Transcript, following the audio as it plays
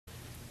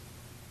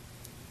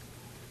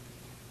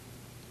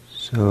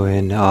So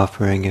in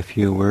offering a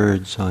few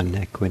words on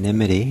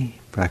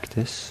equanimity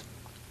practice,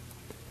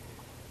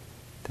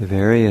 the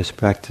various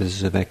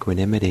practices of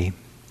equanimity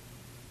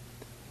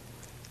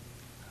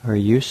are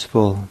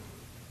useful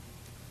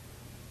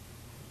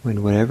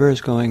when whatever is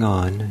going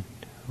on,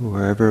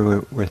 wherever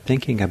we're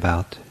thinking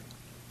about,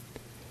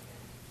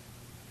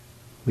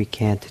 we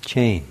can't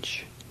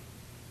change,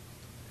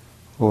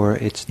 or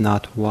it's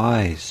not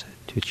wise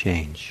to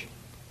change.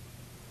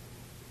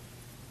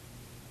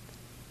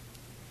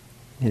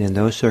 And in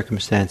those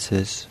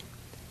circumstances,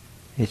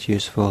 it's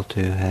useful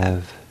to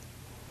have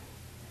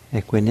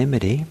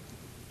equanimity.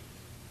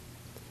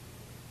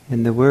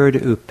 And the word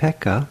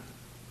upekkha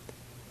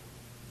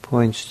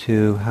points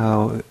to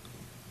how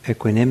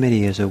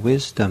equanimity is a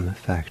wisdom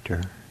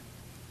factor,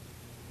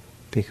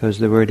 because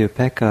the word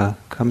upekkha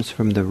comes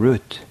from the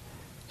root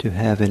to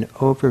have an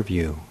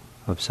overview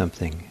of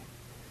something,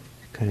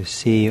 kind of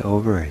see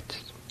over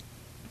it,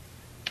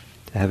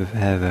 to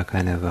have a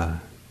kind of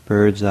a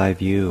bird's eye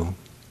view,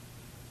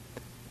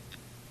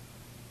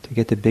 to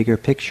get the bigger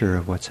picture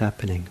of what's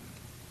happening.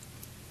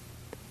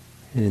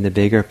 And in the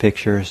bigger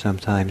picture,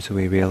 sometimes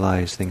we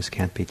realize things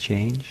can't be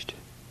changed.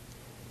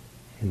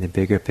 In the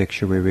bigger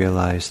picture, we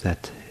realize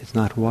that it's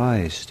not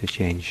wise to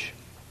change.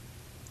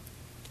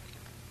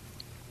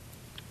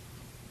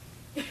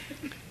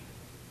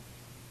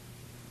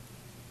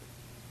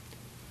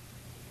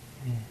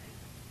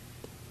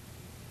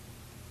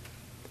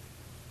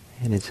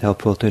 And it's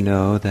helpful to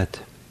know that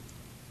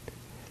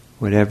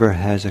whatever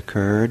has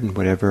occurred and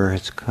whatever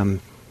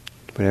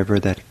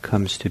that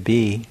comes to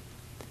be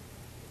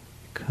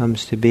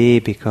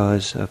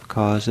because of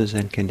causes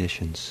and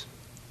conditions.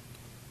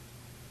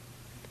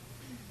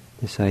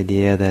 This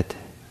idea that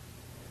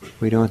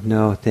we don't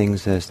know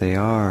things as they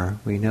are,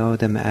 we know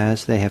them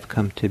as they have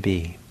come to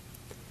be.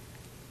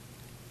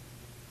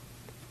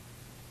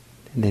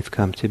 And they've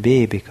come to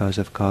be because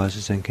of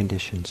causes and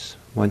conditions.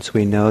 Once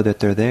we know that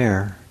they're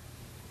there,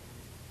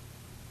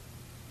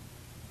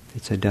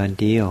 it's a done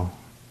deal.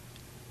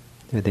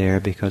 They're there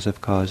because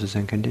of causes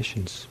and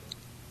conditions.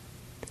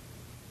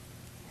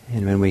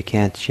 And when we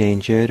can't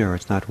change it, or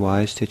it's not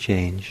wise to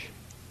change,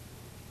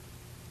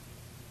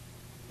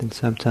 then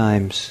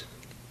sometimes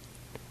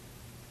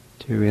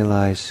to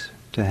realize,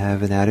 to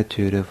have an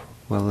attitude of,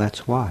 well,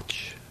 let's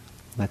watch,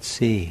 let's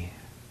see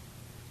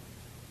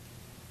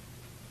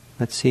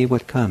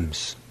what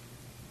comes.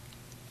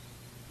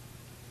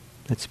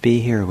 Let's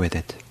be here with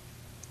it.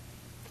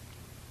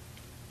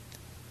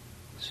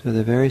 So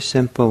the very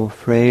simple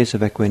phrase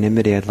of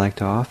equanimity I'd like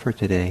to offer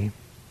today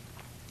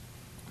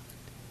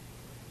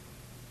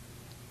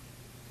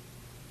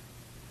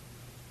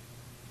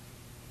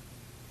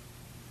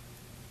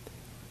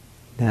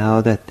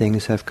now that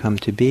things have come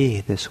to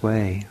be this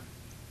way,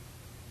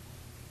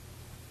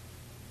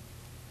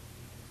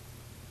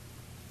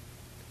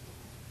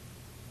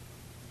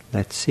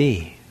 let's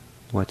see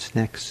what's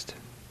next.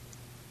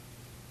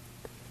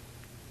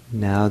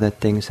 Now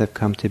that things have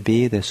come to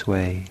be this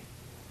way,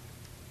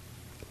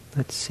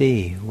 let's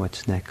see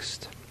what's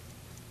next.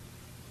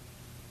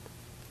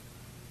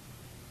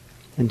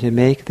 And to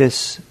make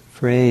this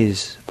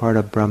phrase part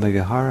of Brahma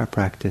Vihara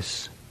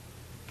practice,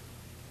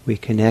 we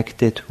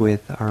connect it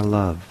with our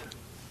love.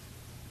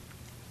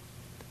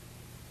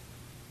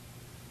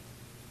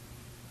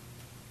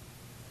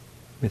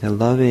 With a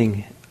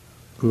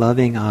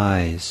loving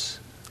eyes,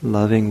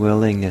 loving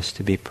willingness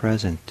to be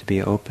present, to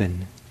be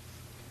open.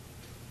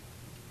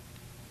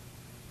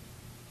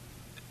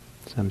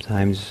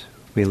 Sometimes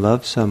we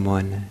love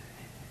someone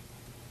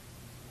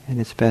and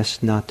it's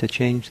best not to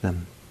change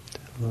them,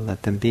 to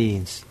let them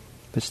be,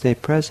 but stay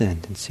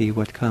present and see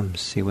what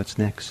comes, see what's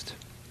next.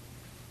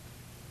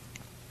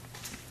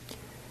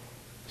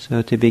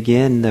 So to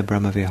begin the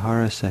Brahma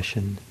Vihara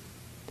session,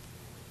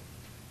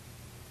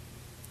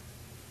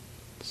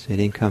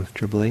 sitting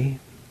comfortably,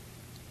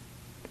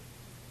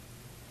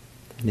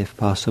 and if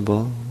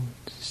possible,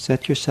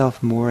 set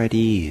yourself more at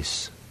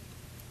ease.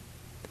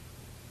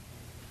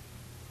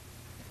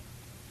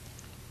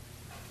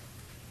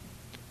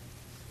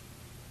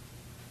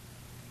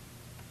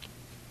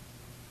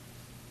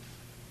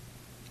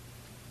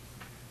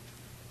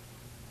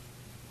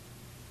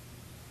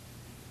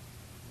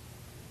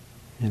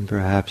 And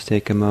perhaps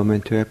take a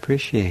moment to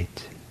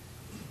appreciate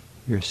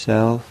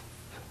yourself,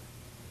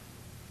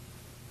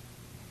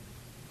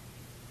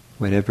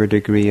 whatever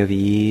degree of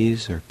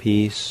ease or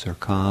peace or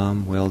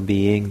calm,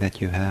 well-being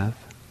that you have.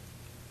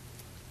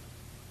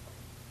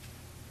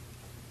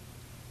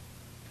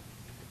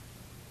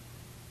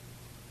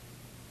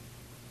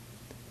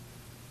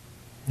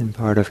 And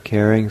part of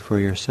caring for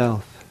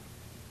yourself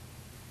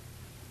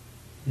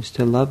is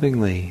to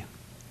lovingly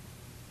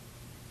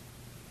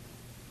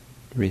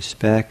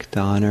respect,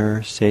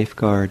 honor,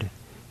 safeguard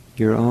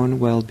your own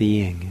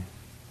well-being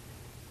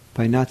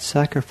by not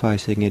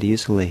sacrificing it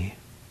easily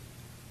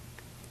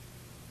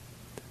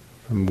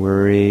from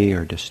worry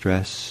or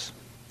distress,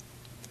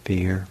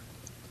 fear.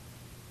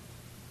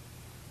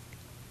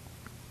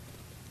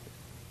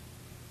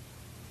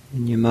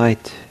 And you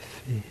might,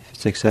 if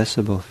it's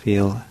accessible,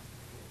 feel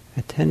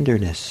a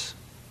tenderness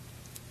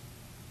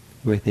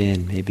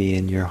within, maybe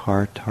in your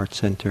heart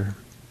center.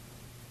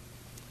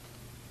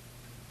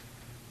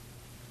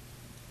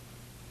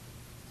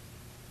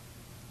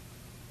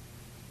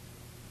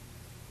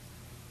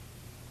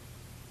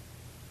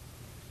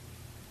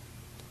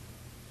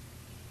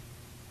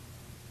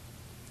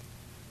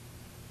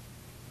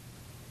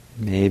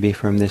 Maybe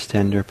from this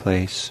tender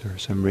place or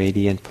some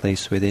radiant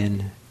place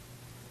within,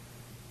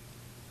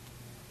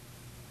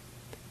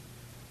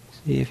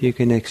 see if you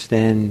can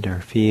extend or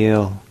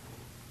feel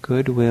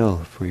goodwill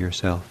for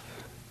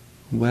yourself,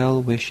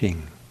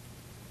 well-wishing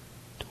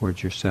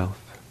towards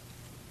yourself.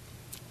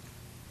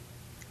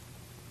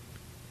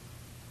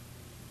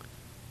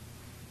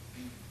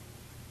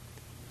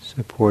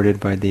 Supported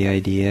by the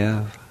idea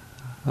of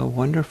how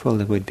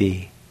wonderful it would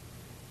be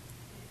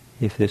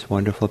if this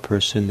wonderful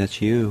person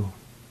that's you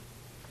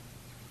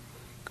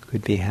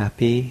could be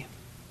happy,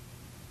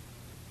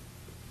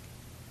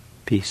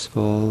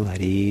 peaceful, at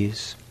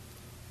ease.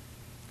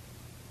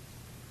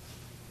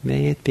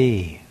 May it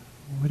be.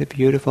 What a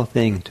beautiful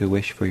thing to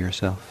wish for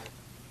yourself.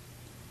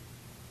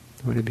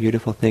 What a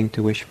beautiful thing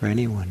to wish for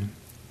anyone.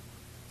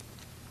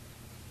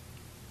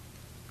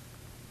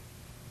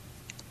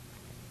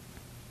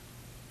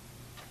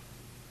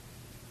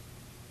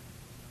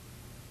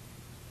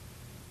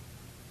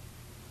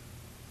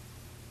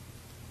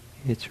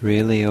 It's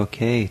really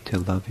okay to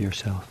love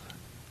yourself,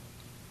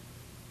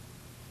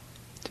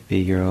 to be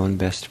your own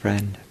best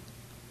friend.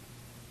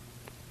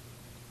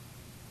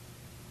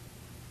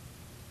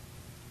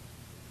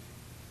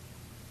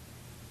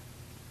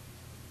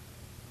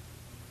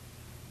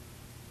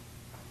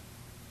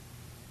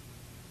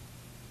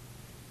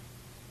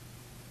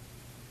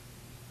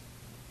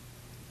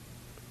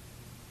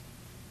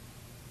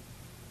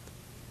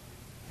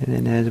 And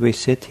then as we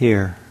sit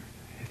here,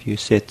 if you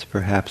sit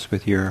perhaps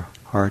with your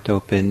heart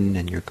open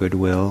and your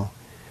goodwill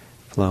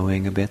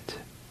flowing a bit,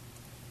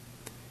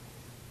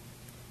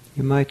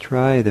 you might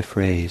try the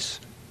phrase,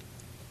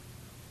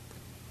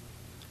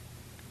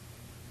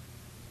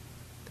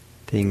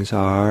 things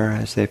are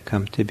as they've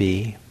come to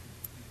be,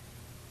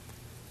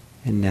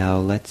 and now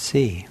let's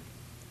see.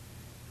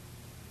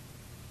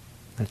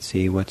 Let's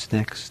see what's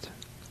next.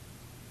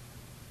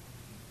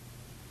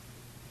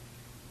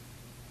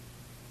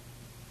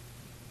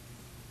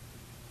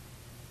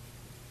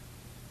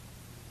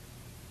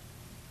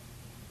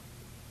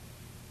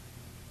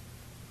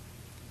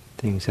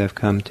 Things have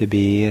come to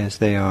be as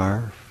they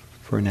are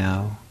for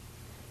now,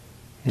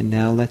 and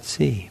now let's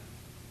see.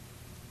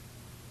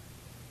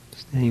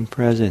 Staying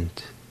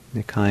present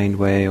in a kind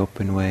way,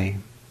 open way.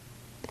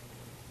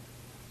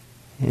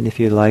 And if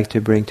you'd like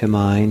to bring to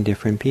mind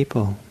different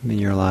people in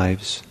your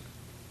lives,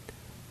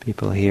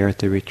 people here at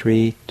the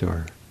retreat,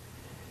 or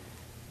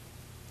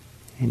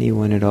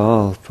anyone at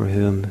all for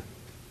whom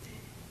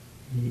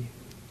it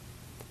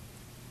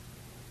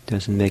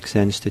doesn't make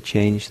sense to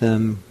change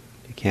them,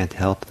 you can't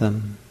help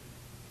them,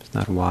 it's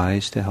not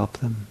wise to help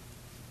them.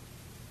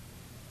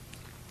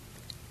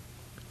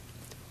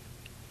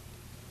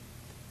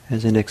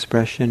 As an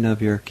expression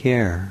of your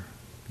care,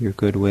 your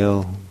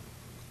goodwill,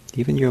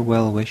 even your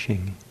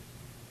well-wishing,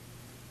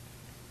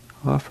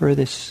 offer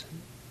this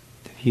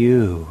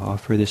view,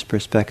 offer this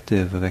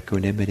perspective of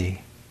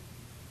equanimity.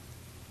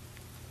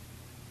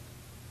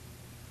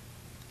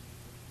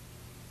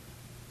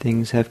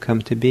 Things have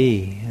come to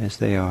be as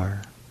they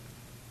are.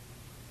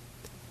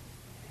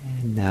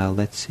 And now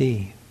let's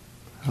see.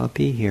 I'll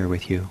be here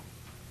with you.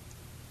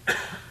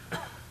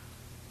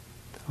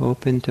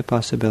 Open to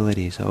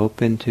possibilities,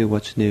 open to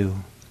what's new.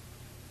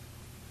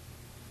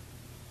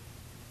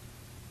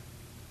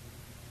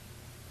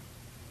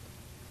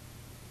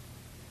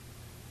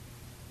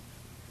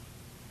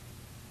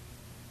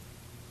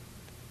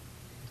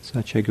 It's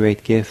such a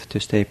great gift to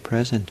stay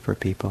present for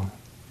people.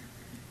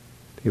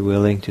 Be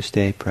willing to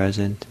stay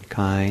present and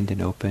kind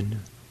and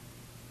open.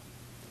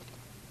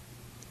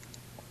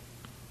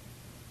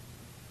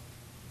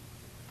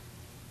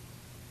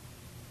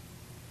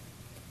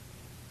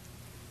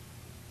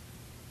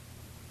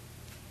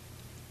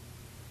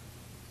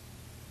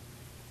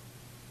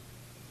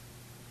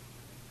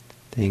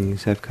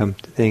 Things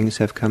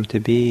have come to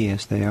be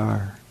as they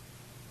are.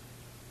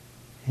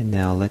 And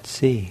now let's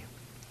see.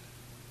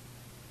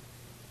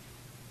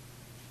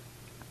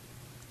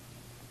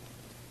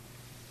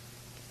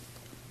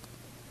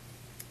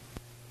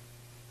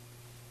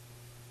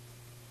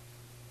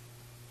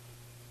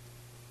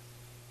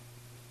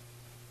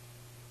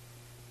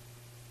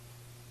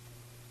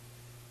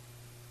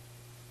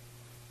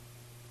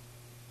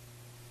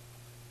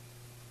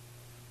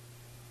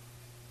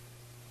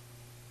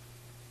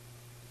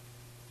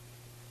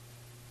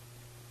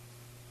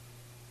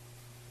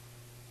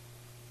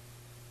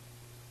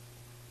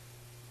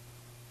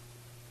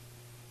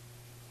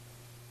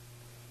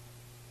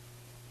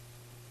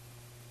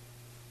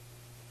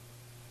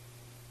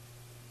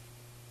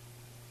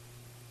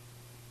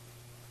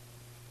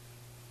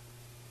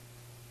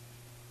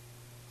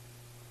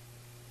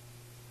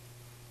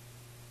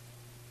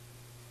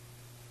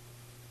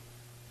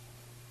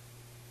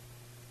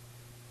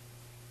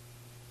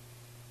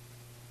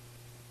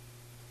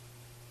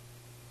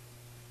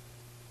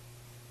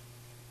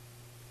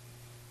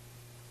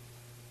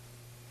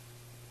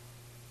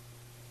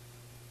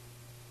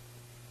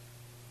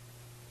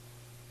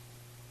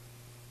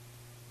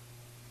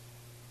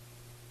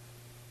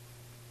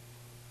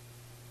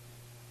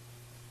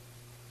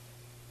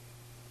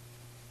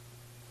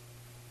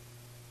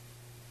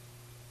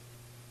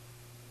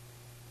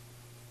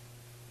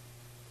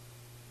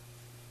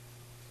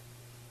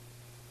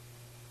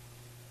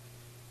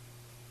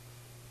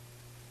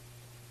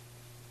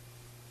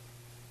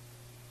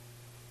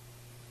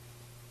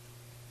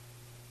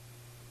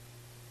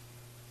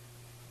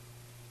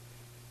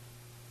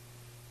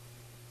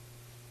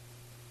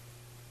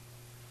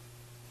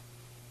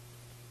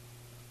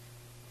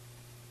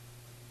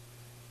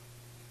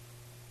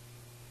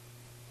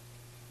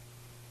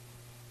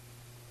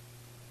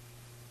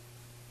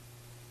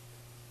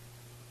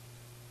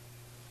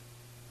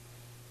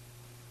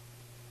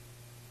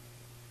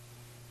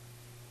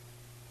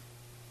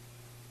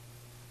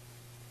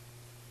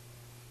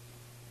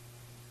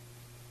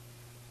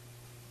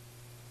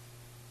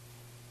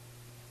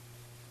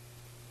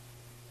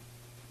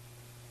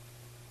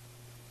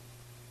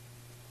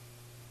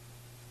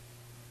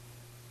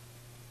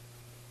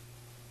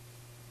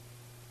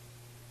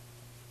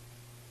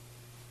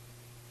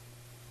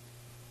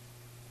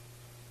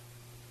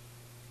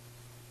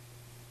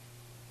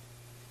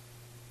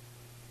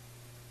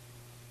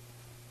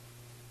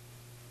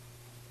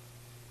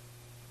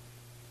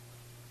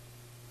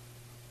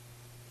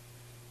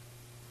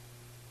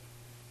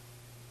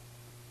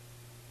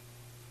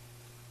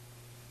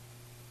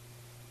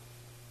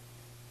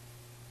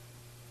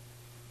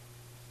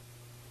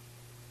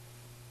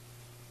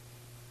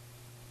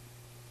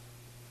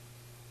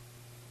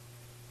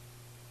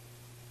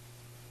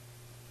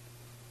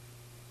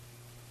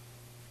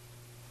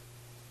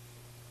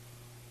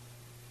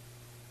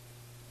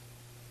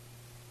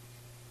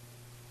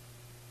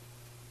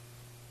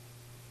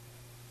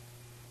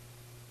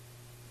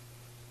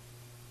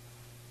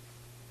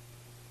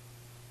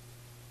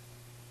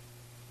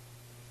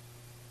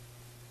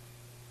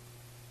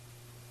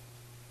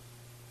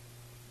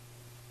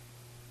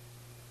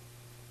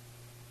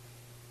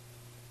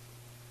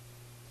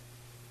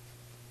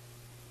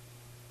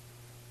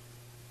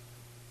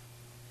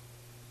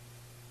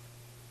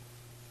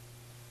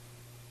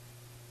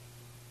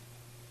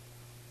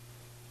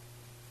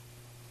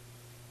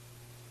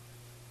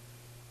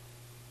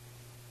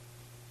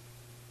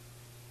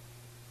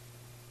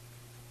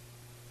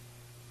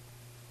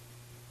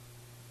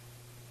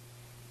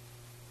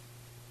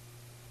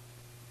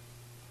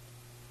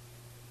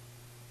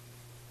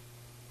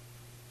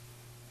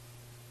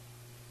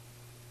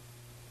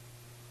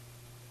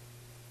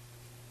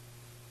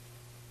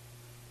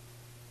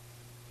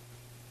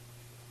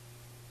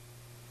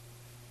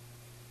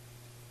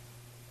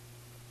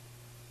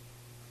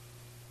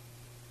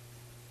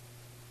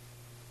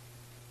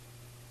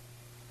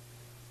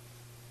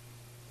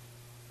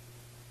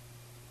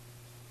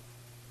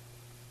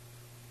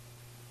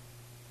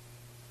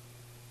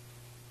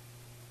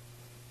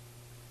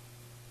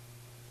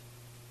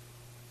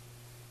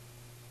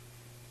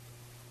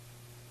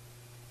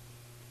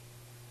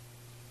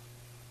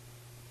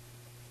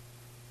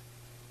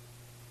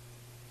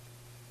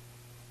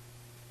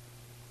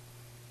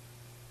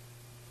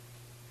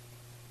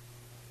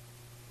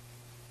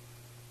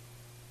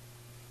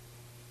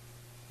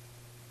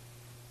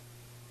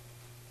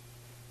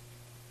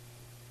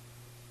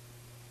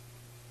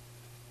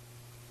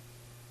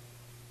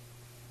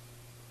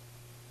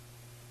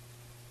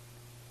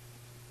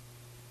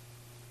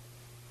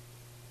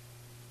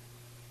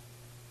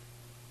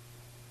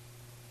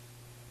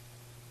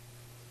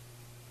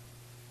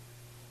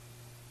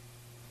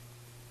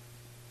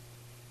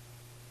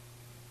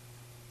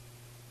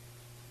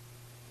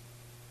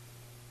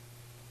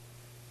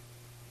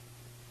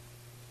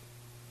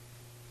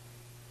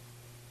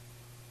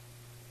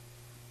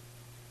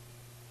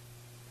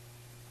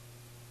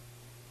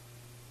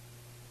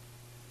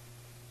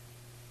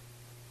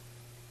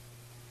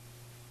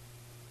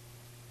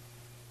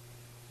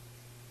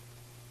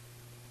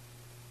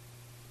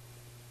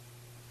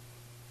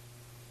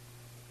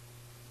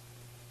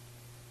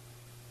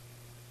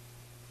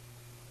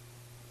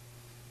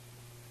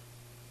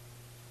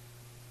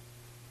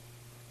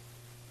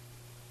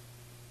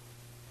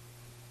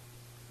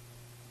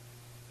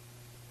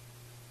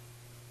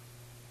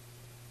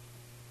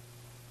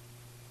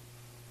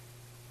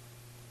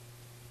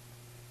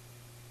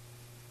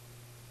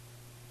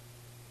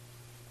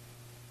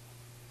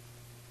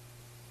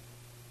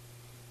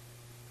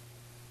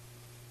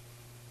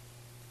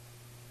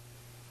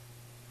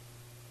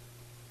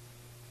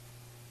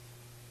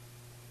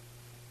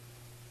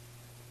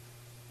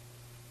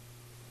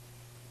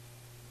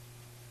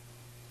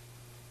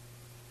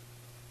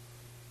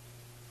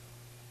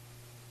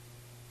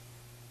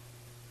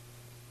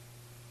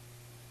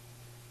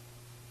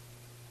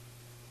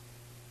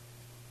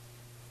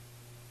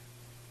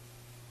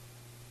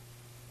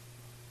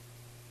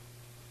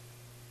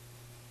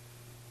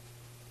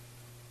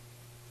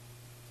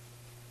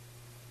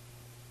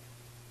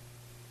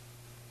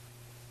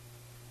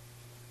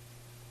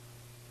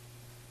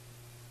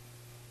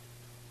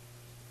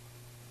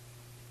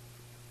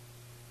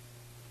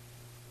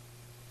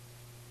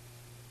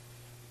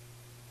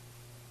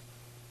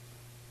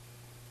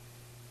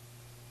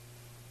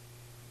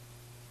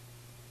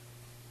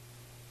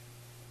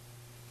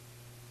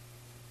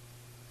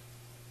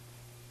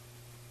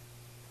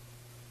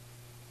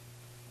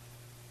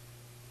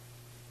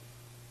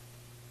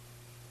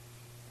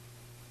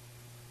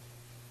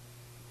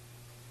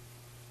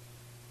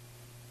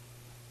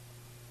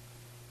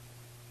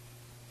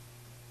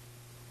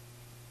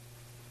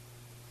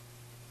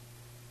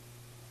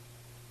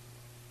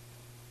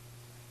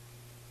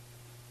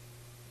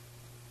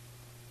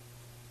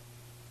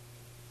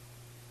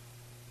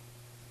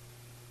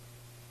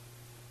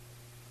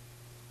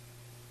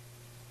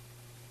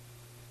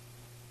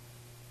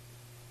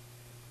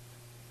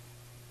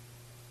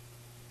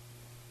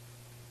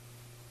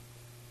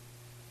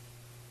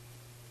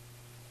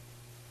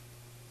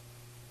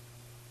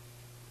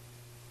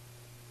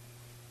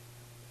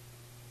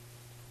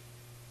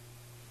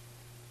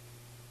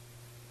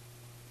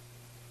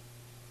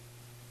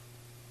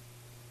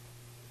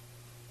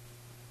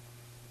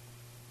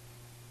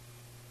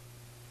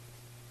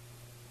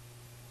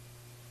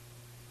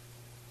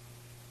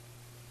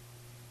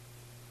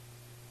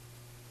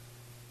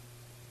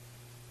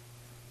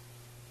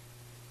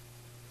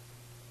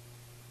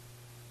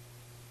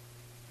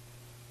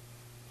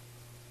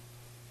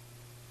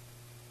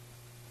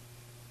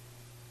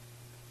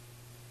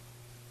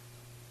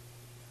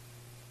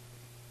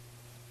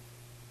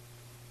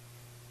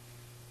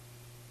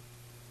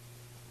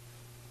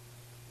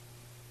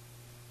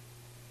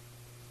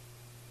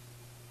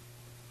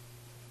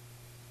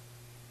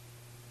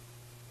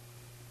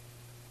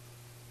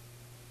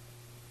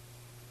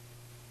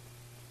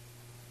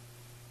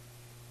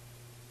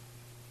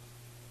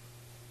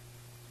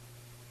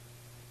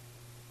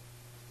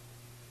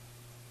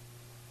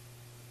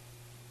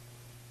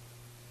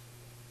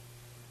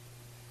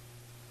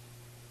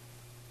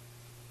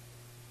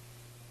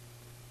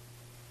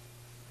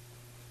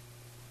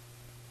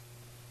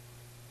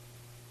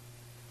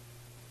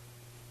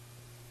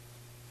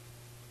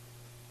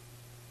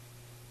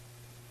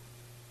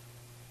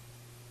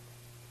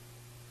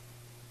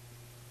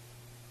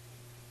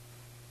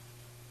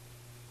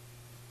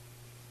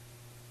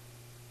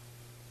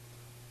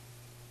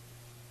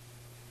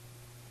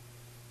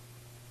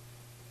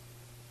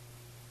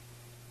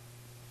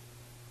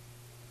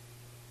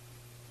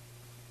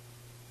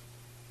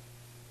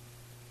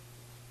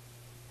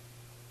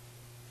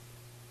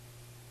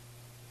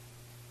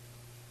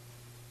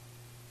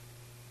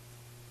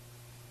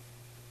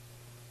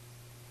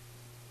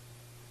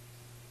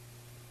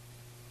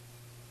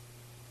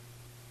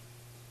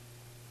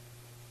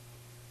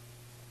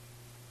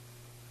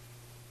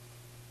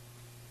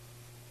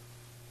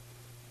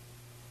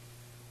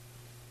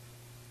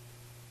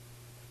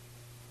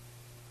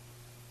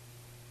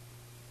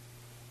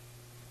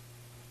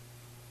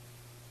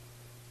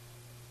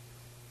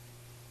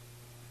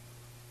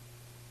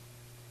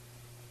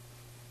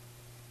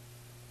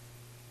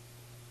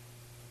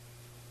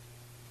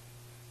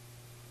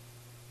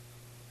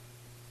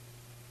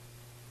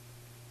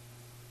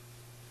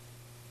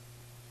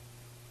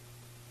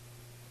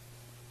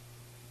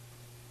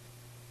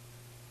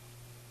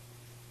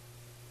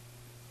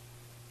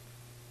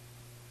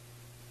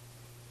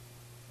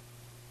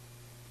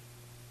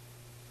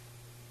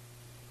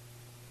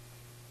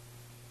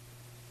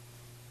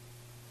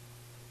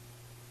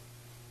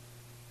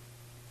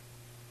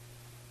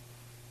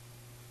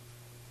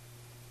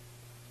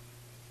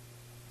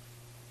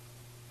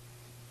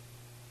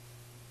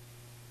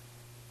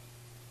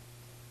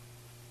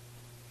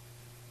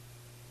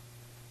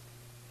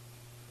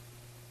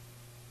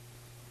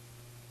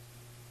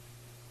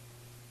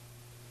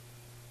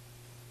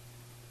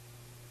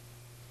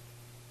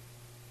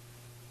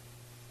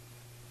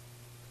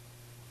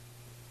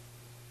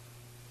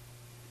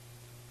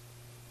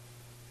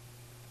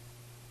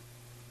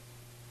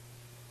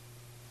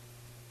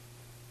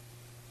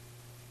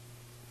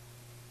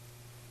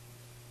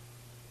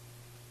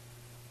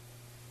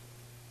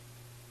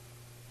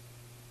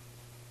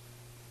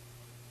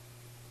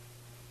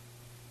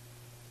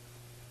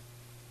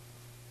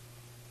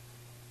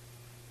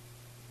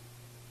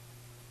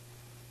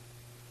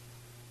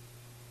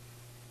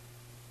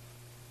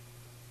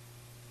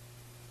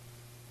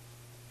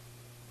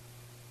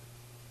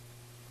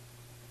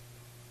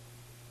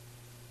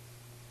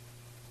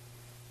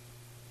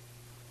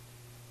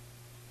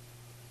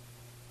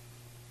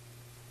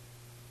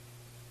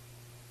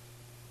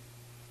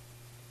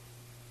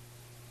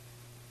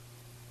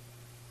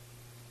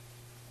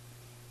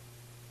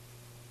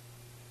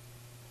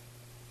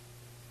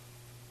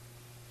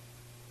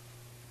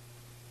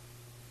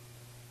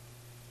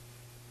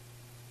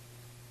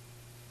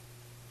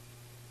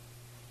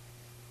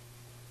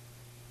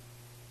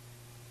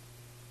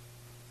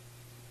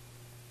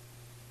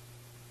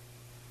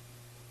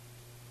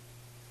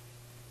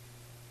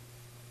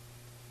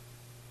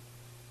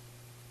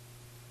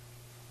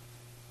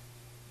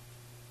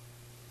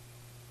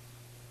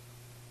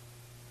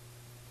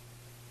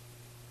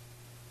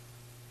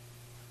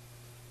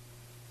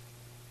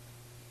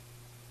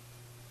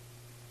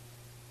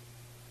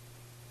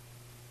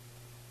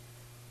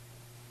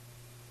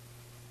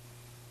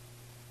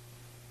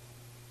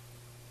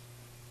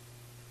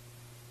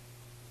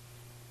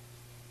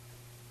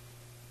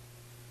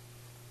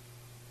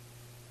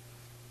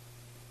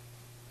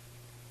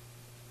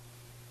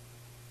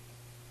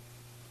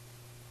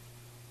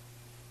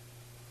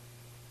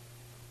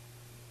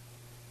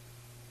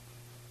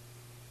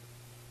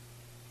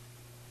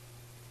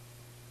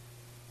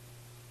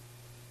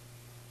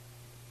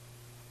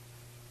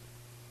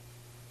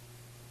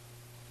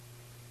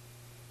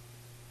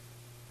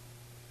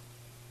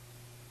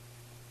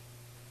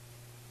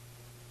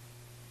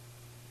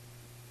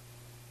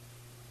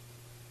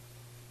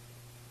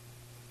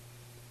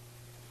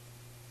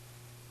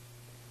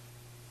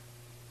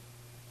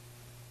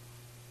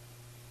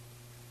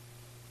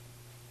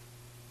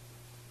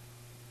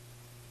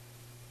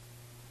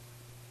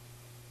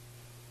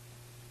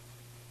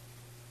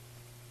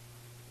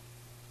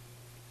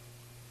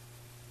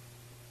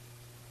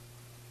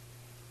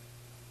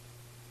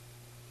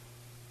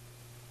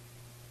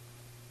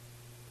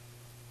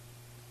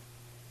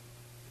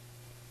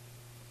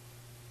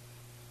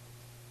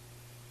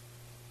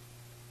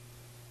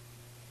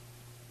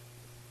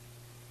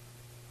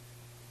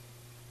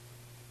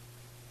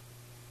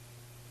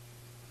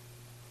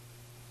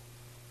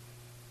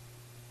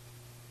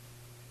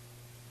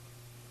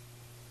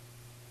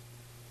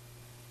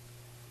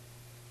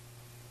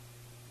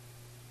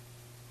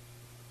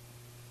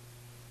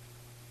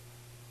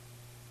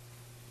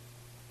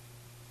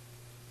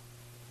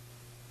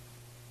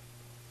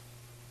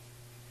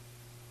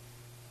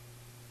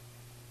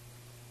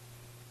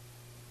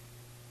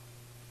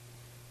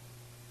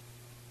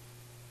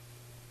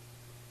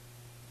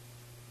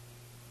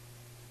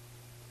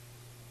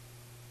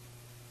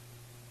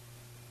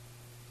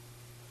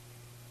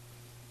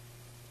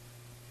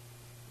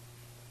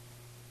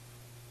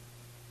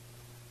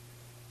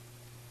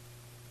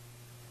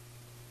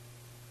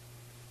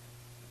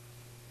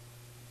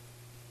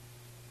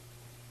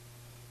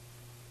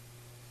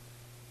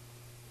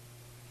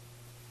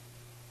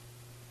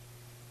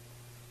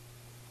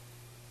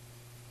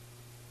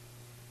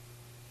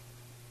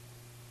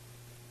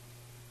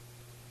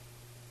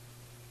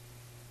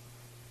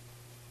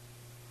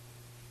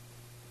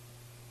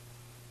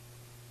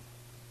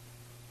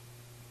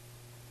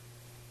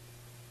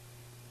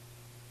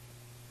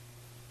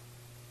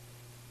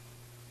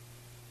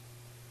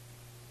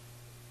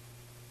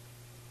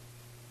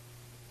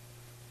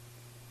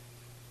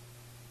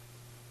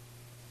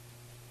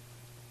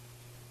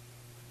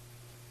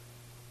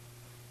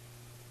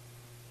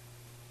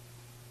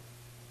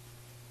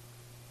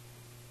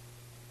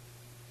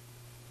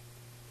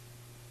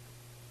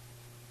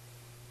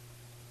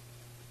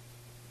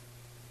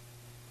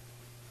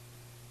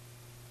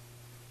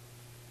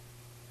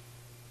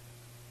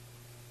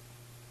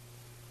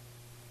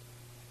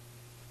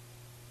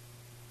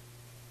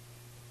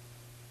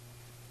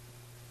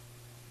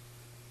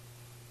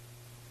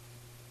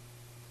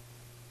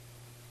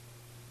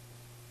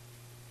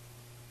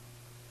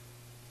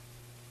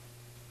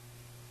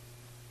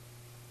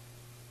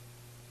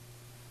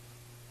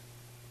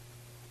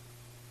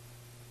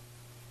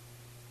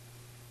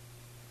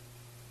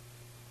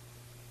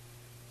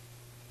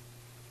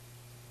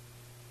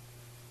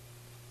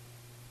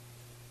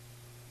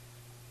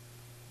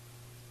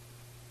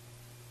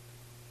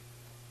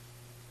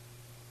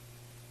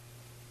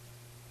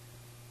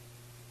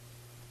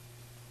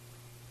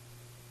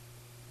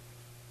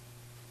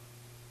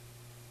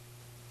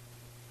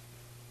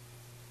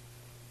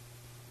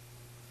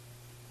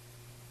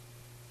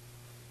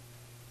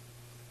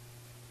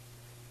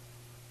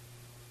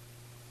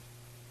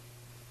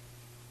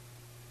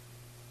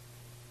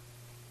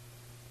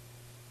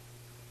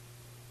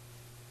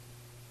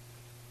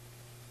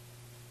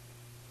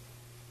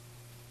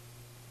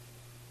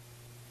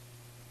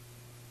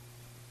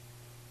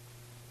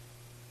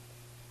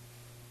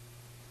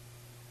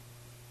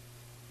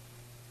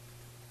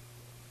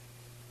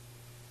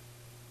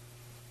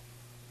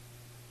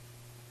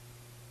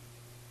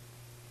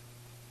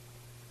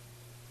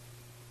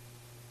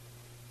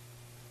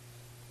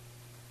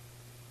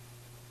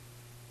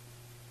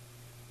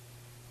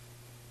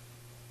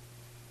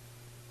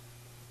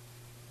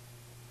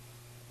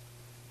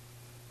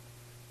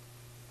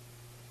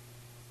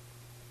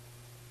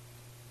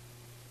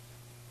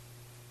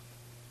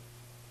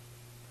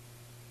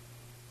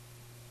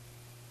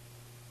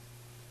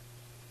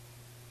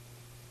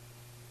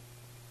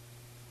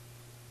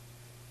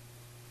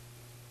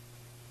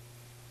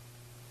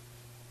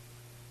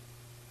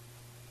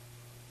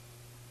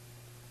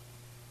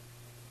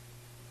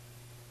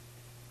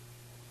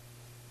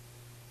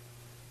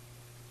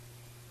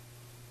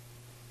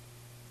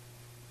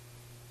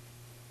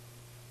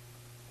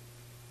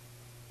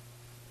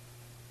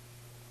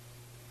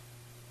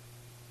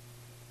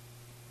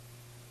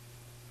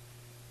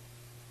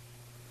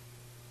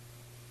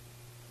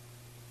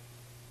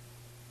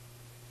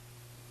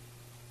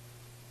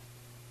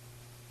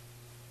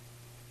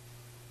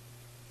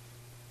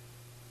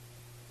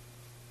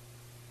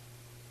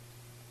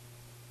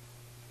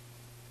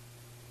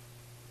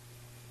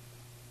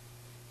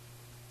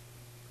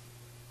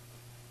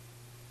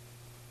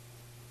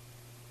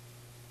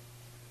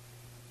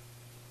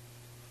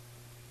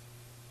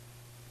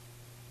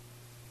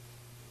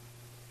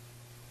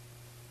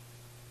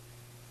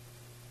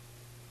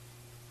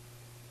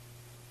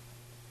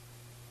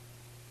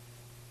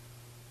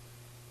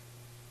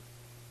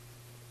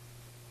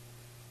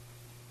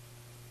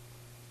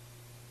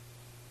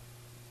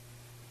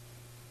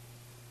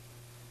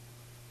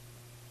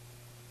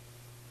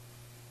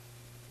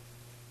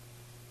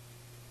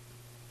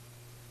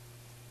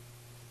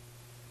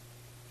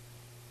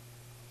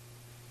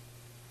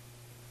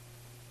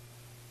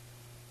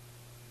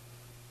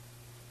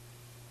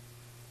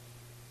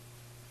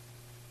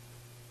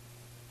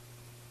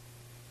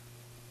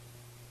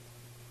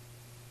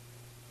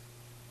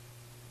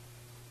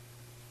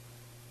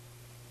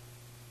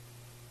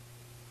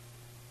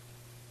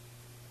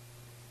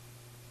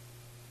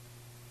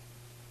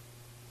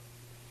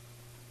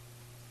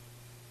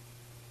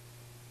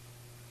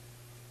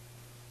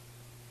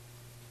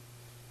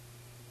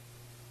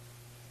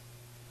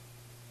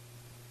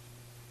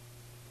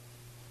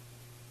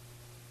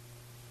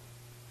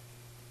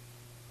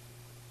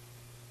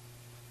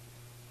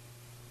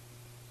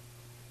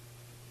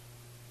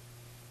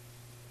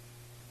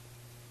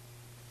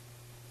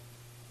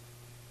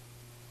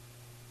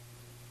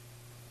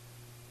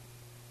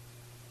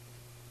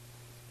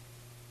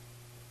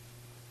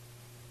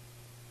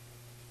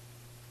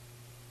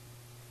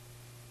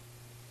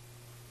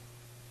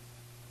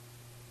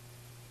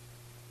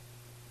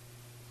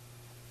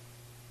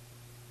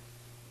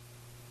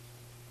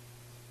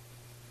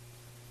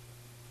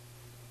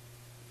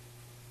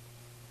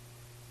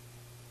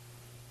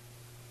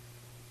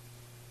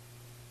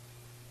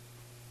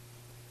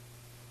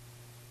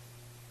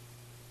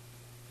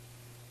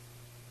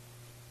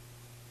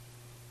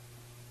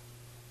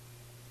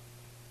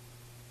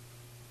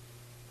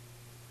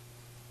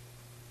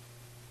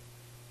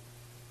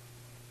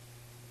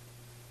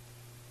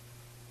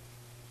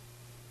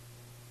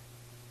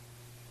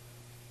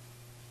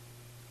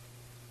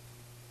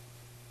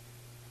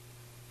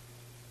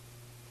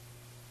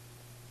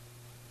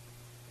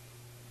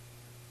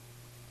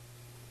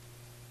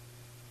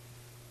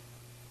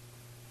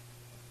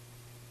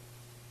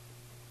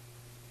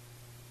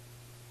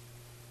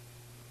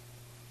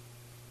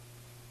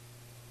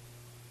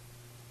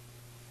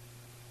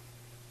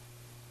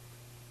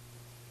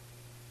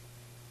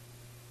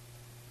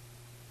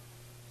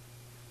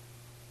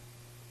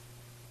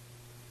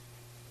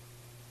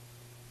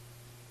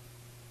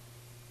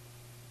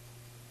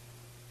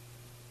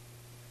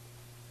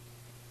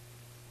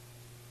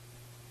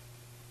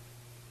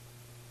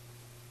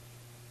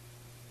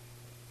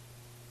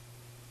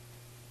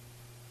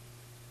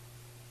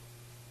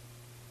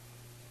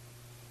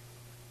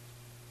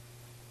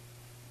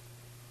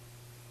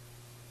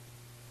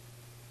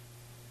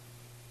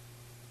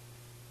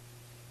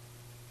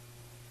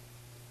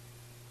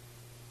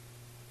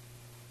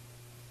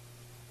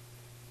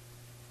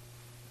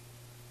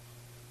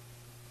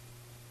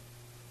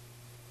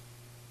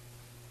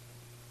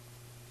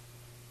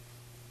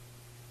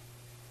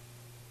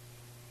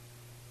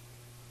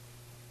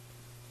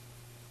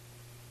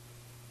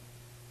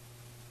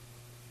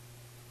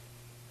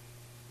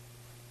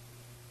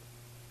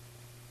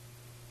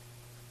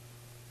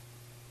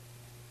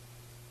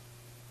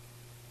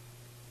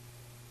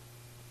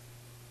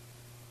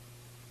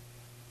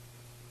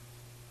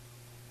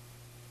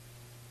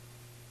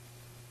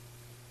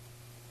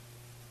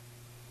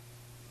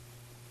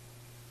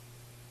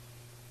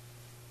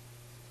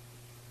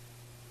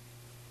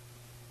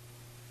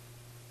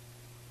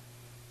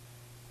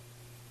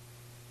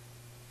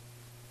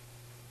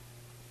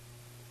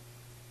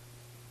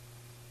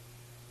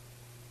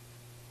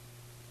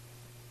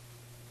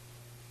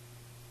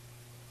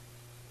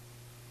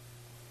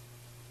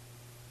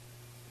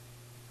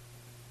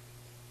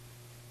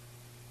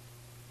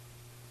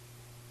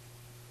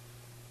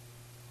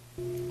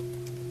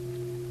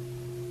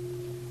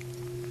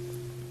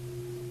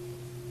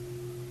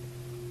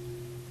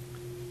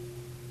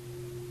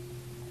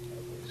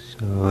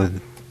 So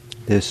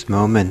this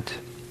moment,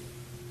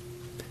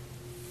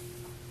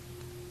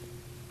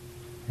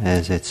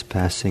 as it's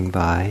passing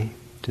by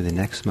to the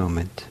next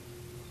moment,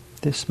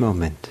 this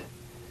moment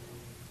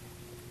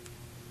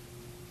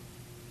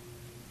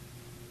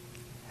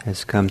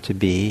has come to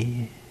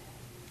be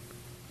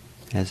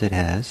as it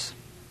has,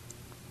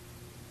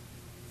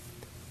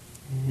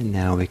 and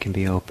now we can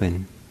be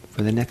open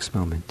for the next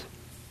moment,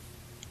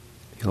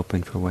 be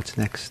open for what's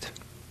next.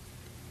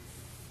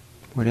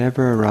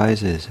 Whatever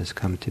arises has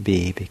come to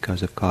be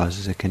because of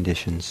causes and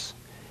conditions,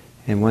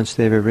 and once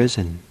they've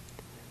arisen,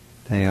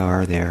 they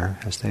are there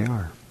as they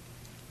are.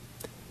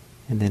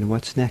 And then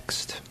what's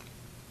next?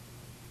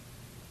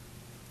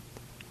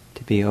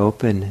 To be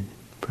open,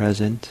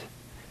 present,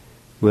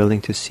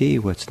 willing to see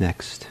what's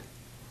next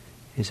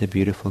is a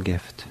beautiful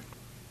gift.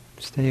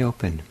 Stay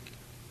open.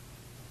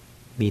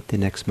 Meet the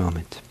next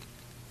moment.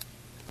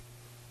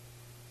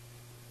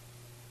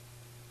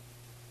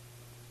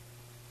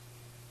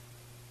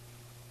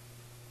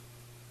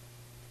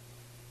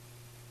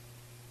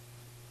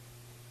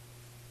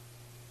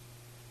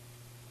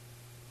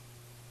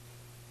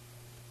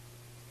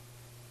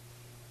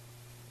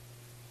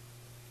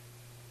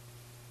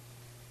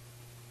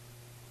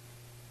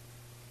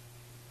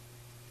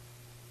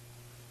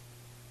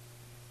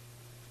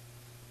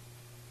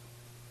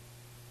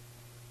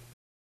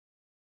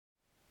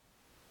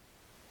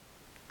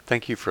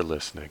 Thank you for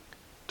listening.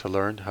 To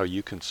learn how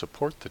you can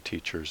support the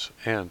teachers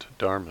and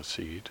Dharma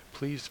Seed,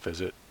 please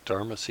visit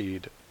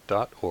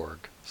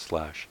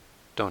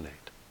dharmaseed.org/donate.